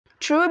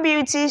True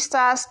beauty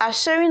stars are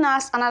showing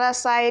us another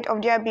side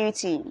of their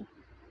beauty.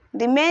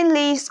 The main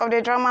leads of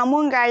the drama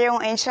Moon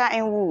Ga-young and Cha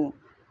Eun-woo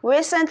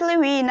recently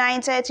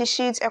reunited to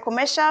shoot a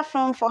commercial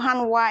film for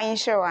Hanwha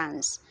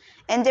Insurance,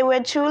 and they were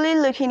truly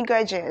looking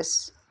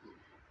gorgeous.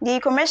 The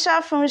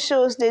commercial film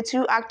shows the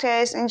two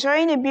actors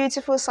enjoying a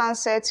beautiful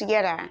sunset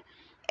together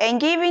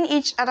and giving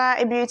each other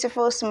a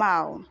beautiful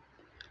smile.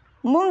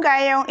 Moon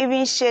Ga-young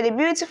even shared a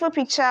beautiful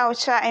picture of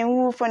Cha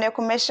Eun-woo from the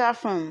commercial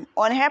film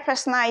on her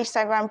personal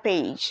Instagram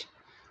page.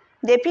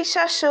 The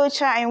picture showed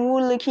Cha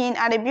Eun-woo looking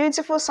at a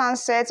beautiful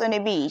sunset on the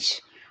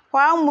beach,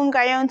 while Moon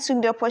Ga-young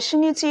took the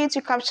opportunity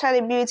to capture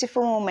the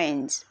beautiful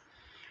moment.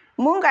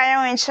 Moon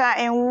Ga-young and Cha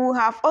Eun-woo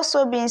have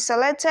also been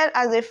selected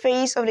as the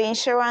face of the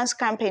insurance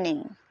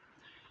company.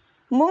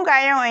 Moon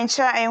Ga-young and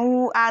Cha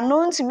Eun-woo are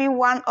known to be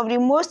one of the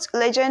most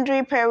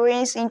legendary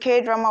pairings in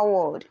K-drama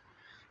world,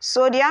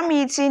 so their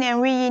meeting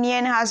and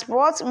reunion has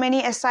brought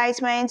many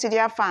excitement to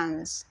their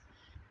fans.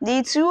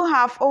 The two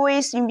have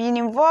always been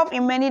involved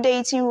in many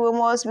dating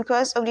rumors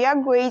because of their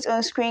great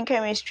on-screen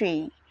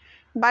chemistry,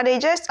 but they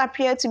just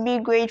appear to be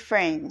great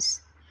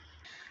friends.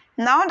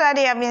 Now that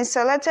they have been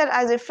selected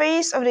as the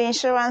face of the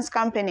insurance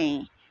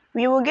company,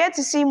 we will get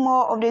to see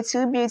more of the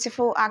two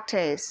beautiful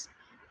actors.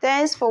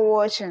 Thanks for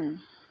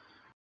watching.